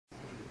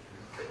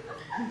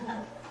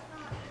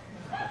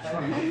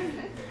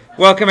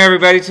Welcome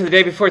everybody to the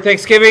day before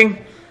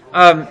Thanksgiving.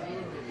 The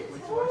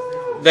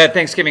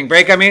Thanksgiving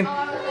break, I mean.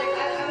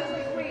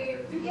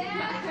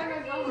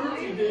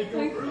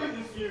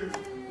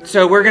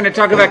 So we're going to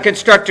talk about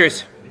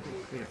constructors.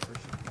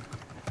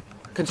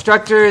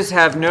 Constructors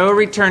have no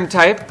return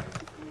type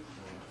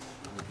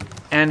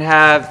and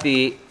have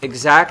the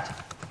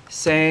exact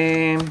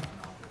same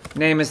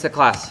name as the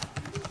class.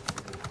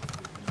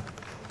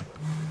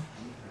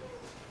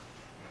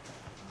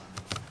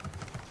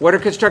 What are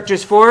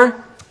constructors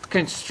for?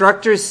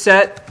 Constructors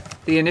set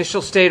the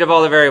initial state of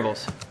all the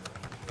variables.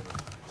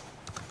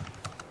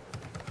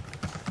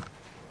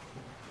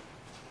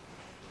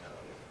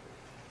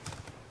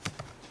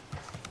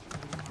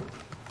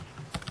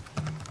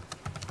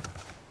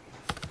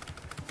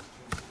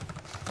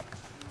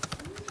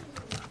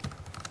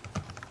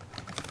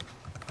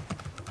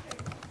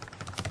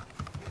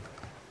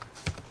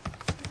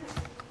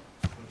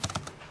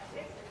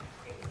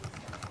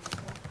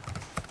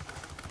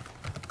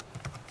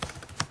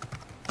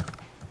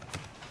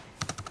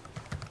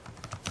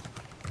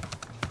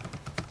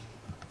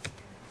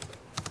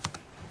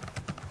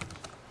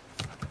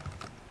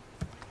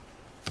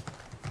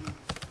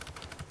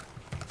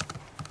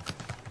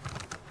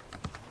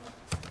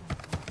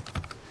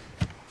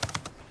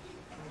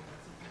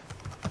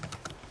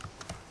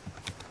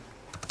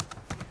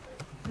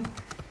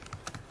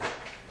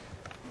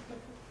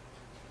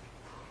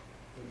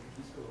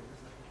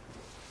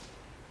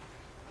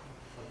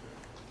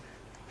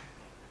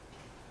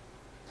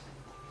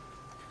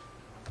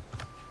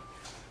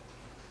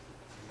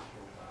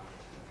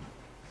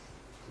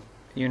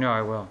 You know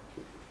I will.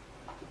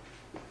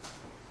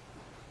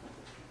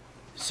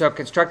 So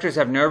constructors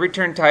have no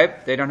return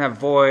type. They don't have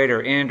void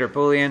or int or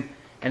boolean,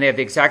 and they have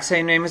the exact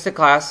same name as the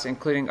class,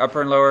 including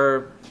upper and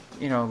lower,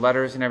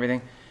 letters and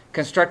everything.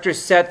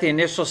 Constructors set the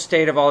initial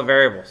state of all the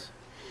variables.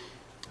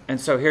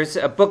 And so here's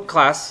a book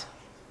class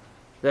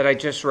that I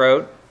just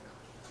wrote.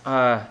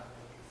 And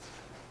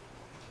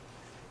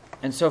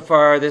so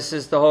far, this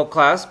is the whole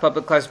class,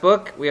 public class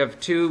book. We have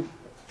two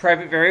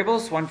private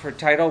variables, one for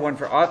title, one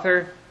for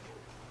author.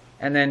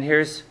 And then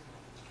here's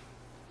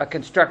a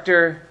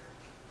constructor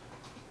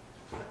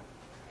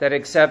that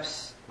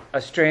accepts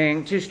a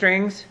string, two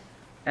strings,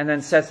 and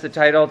then sets the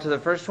title to the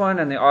first one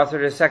and the author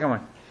to the second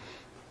one.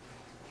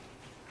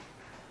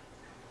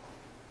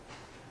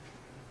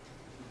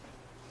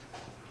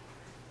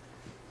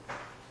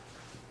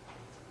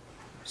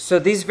 So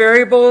these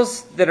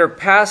variables that are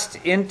passed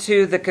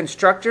into the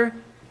constructor,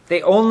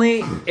 they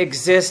only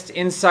exist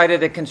inside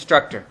of the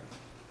constructor.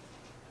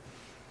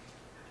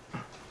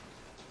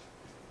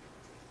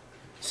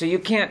 So you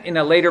can't, in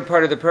a later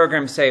part of the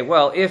program, say,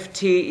 well, if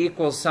t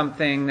equals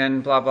something,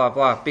 then blah, blah,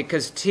 blah.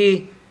 Because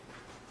t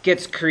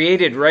gets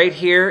created right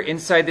here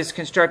inside this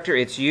constructor.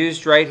 It's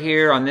used right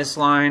here on this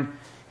line.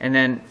 And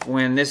then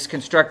when this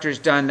constructor is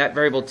done, that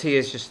variable t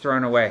is just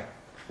thrown away.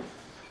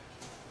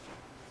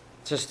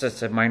 Just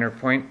as a minor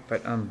point,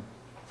 but and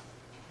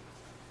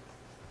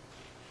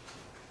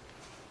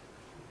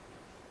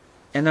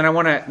then I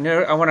want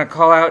to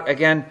call out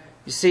again.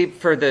 You see,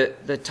 for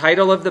the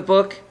title of the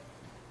book,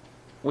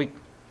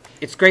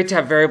 it's great to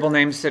have variable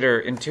names that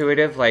are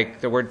intuitive, like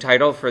the word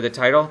title for the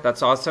title.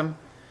 That's awesome.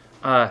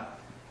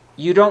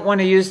 You don't want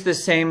to use the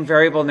same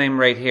variable name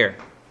right here,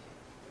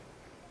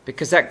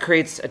 because that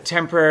creates a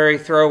temporary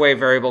throwaway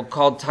variable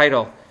called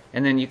title.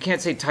 And then you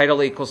can't say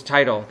title equals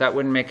title. That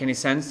wouldn't make any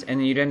sense.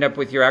 And you'd end up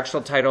with your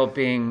actual title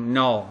being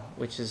null,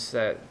 which is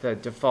the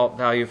default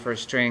value for a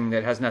string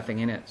that has nothing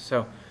in it.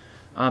 So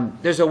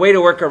there's a way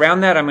to work around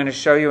that. I'm going to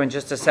show you in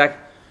just a sec.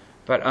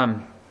 But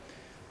I'm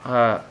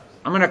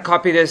going to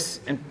copy this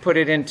and put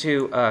it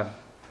into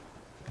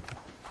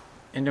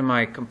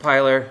my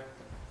compiler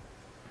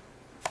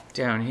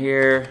down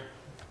here.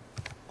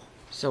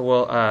 So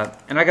we'll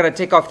and I got to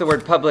take off the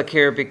word public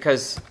here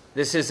because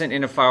this isn't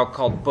in a file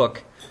called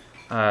book.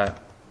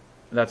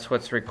 That's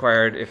what's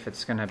required if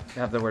it's going to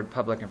have the word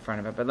public in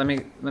front of it. But let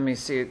me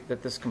see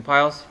that this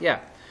compiles. Yeah.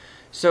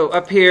 So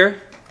up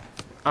here,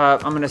 I'm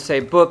going to say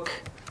book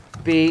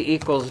b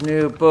equals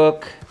new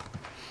book,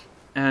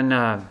 and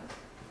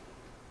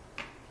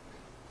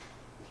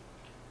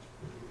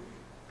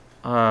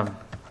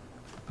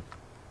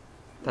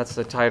that's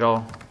the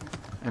title,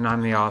 and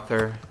I'm the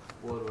author.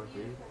 World War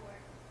III?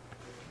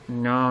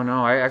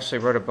 No, I actually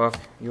wrote a book.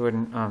 You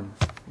wouldn't know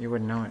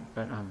it,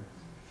 but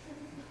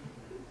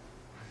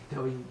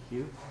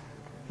WQ?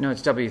 No,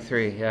 it's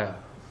W3. Yeah.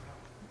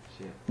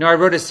 Shit. No, I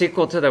wrote a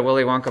sequel to the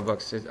Willy Wonka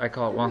books. I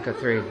call it Wonka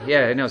 3.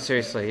 Yeah, no,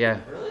 seriously, yeah.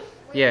 Really?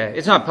 Yeah,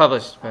 it's not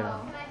published, but.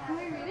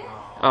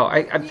 Oh,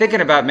 I'm thinking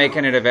about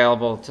making it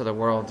available to the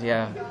world.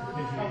 Yeah.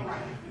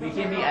 We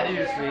can be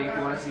editors for you if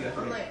you want to see us.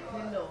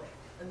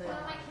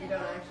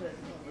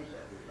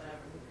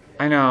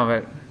 I know,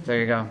 but there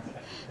you go.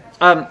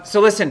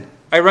 So listen,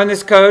 I run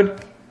this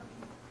code.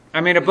 I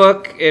made a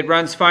book. It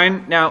runs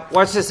fine. Now,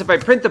 watch this. If I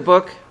print the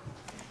book,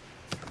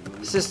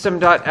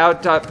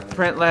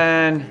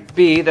 system.out.println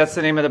b, that's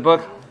the name of the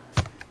book.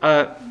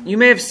 You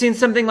may have seen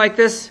something like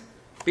this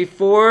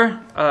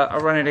before, I'll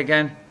run it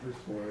again.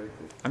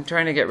 I'm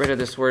trying to get rid of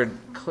this word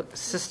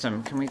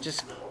system. Can we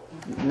just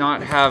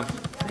not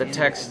have the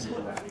text?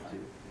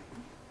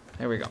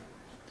 There we go.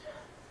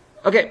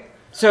 Okay,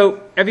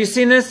 so have you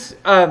seen this?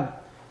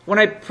 When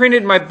I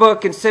printed my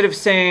book, instead of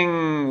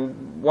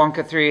saying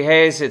Wonka 3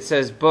 Hayes, it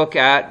says book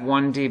at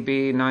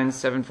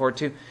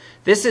 1DB9742.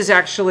 This is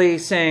actually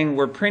saying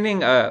we're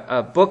printing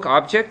a book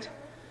object,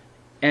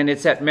 and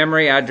it's at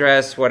memory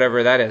address,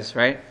 whatever that is,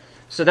 right?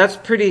 So that's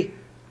pretty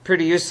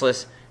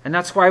useless, and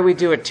that's why we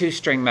do a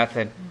toString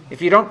method.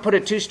 If you don't put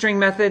a toString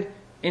method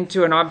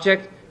into an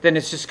object, then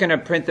it's just going to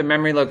print the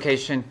memory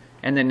location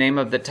and the name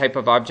of the type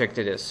of object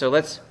it is. So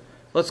let's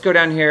go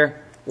down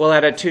here. We'll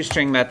add a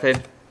toString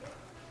method.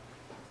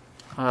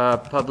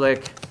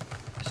 Public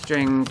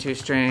string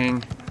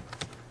toString,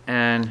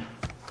 and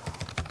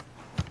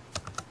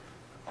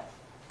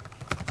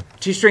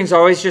toStrings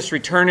always just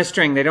return a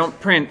string. They don't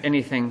print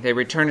anything. They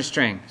return a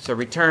string. So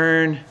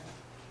return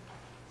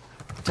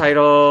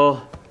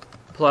title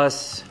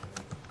plus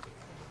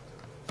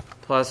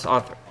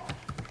author.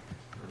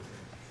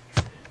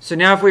 So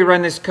now if we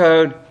run this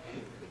code,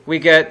 we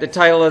get the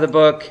title of the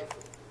book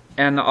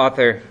and the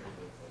author.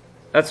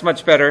 That's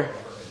much better.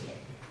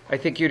 I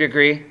think you'd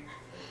agree.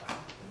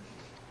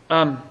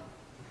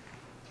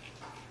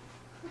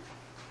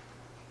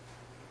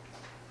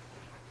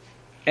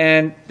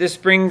 And this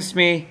brings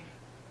me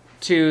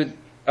to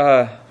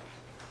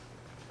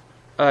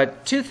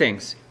two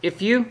things.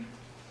 If you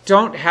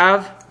don't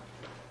have,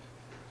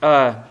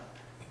 you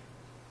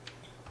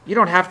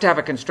don't have to have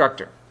a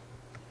constructor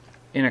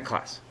in a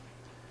class.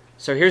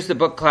 So here's the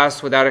book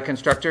class without a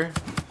constructor.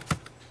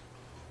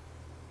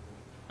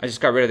 I just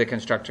got rid of the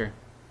constructor.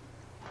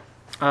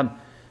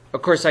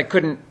 Of course, I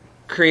couldn't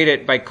create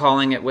it by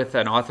calling it with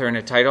an author and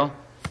a title.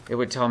 It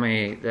would tell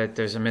me that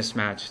there's a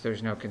mismatch.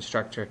 There's no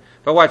constructor.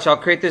 But watch, I'll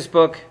create this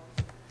book,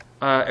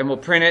 and we'll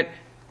print it.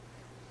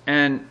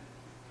 And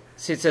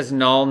see, it says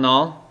null,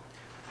 null.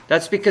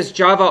 That's because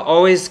Java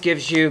always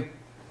gives you,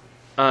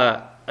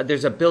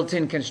 there's a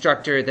built-in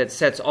constructor that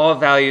sets all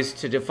values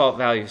to default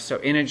values.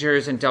 So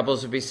integers and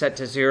doubles would be set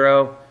to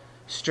 0.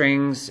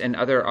 Strings and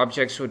other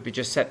objects would be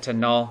just set to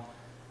null.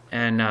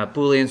 And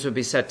Booleans would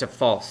be set to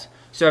false.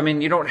 So, I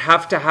mean, you don't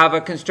have to have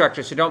a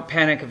constructor, so don't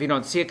panic if you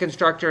don't see a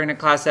constructor in a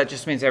class. That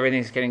just means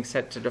everything's getting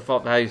set to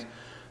default values.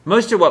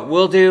 Most of what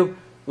we'll do,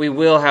 we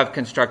will have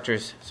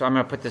constructors. So I'm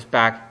going to put this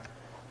back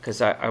because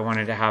I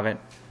wanted to have it.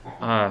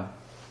 I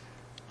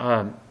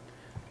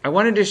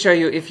wanted to show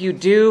you, if you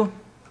do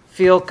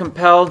feel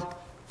compelled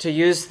to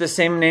use the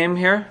same name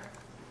here,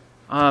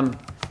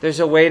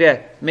 there's a way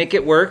to make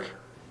it work.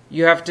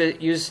 You have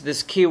to use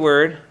this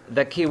keyword,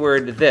 the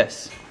keyword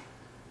this,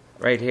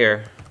 right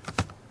here.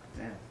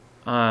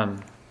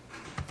 And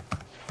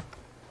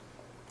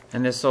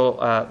this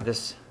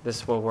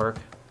will work.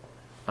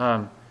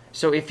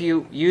 So if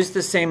you use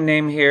the same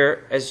name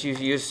here as you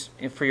use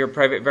for your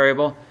private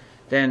variable,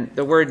 then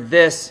the word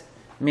this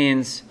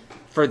means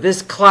for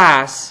this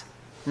class,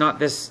 not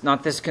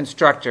this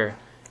constructor.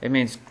 It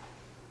means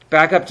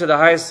back up to the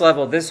highest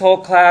level. This whole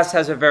class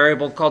has a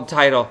variable called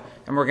title,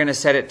 and we're going to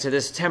set it to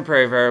this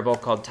temporary variable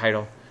called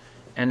title.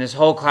 And this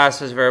whole class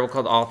has a variable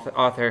called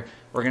author.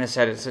 We're going to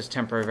set it to this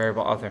temporary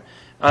variable author.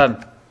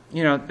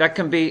 You know, that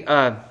can be,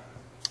 oh,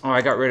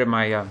 I got rid of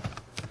my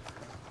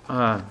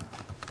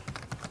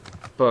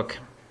book.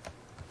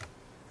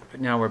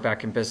 But now we're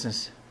back in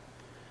business.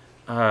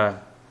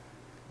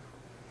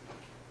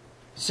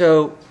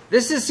 So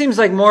this seems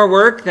like more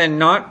work than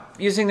not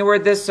using the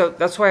word this. So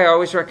that's why I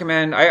always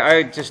recommend,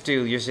 I just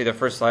do usually the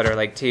first letter,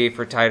 like T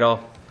for title,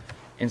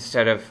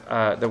 instead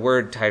of the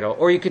word title.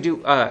 Or you could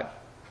do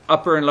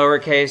upper and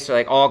lowercase, or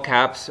like all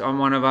caps on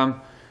one of them.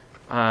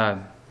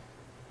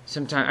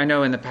 Sometimes, I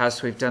know in the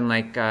past we've done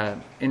like,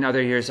 in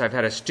other years I've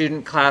had a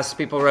student class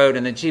people wrote,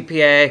 and the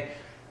GPA,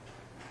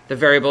 the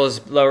variable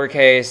is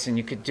lowercase, and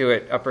you could do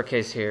it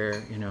uppercase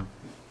here, you know.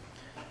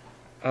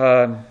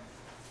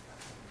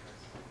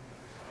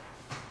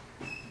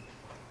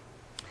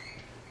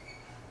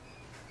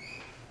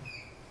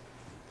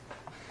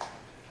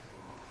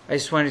 I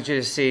just wanted you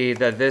to see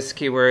the this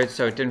keyword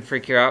so it didn't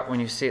freak you out when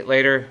you see it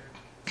later.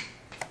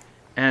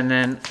 And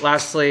then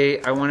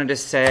lastly, I wanted to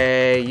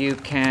say you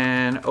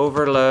can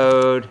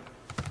overload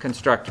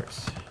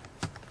constructors.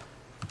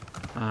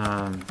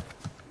 What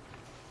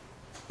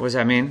does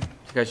that mean?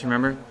 You guys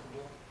remember?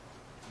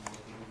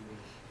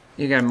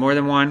 You got more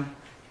than one.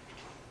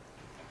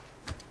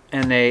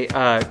 And they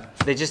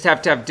just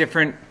have to have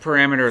different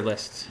parameter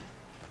lists.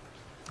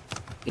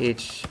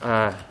 Each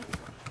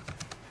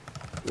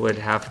would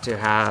have to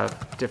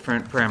have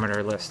different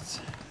parameter lists.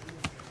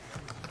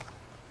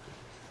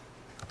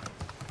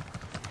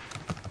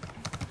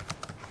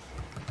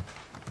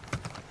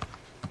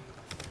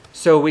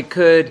 So we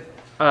could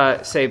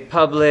say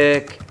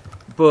public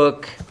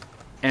book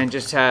and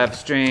just have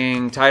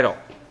string title.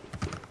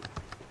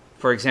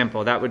 For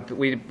example, that would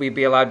we'd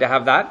be allowed to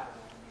have that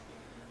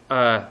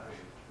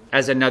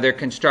as another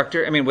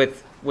constructor. I mean,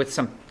 with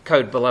some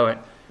code below it,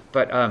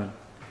 but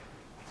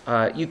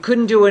You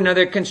couldn't do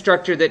another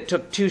constructor that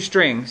took two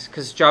strings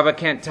because Java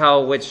can't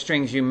tell which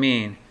strings you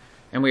mean.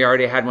 And we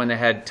already had one that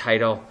had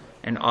title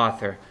and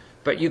author.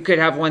 But you could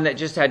have one that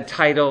just had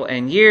title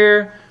and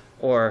year,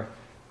 or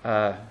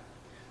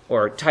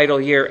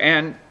title, year,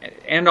 and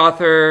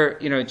author.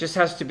 You know, it just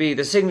has to be,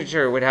 the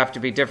signature would have to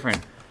be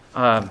different.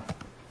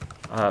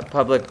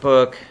 Public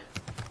book,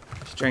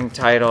 string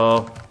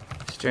title,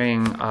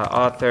 string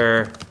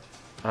author,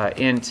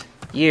 int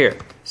year.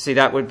 See,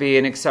 that would be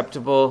an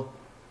acceptable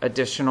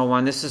additional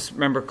one. This is,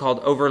 remember, called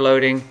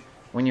overloading,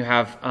 when you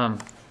have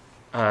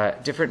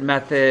different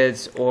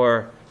methods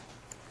or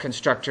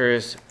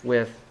constructors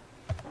with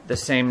the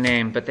same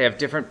name, but they have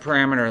different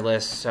parameter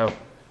lists, so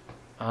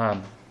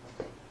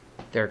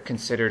they're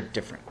considered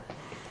different.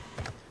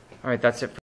 All right, that's it.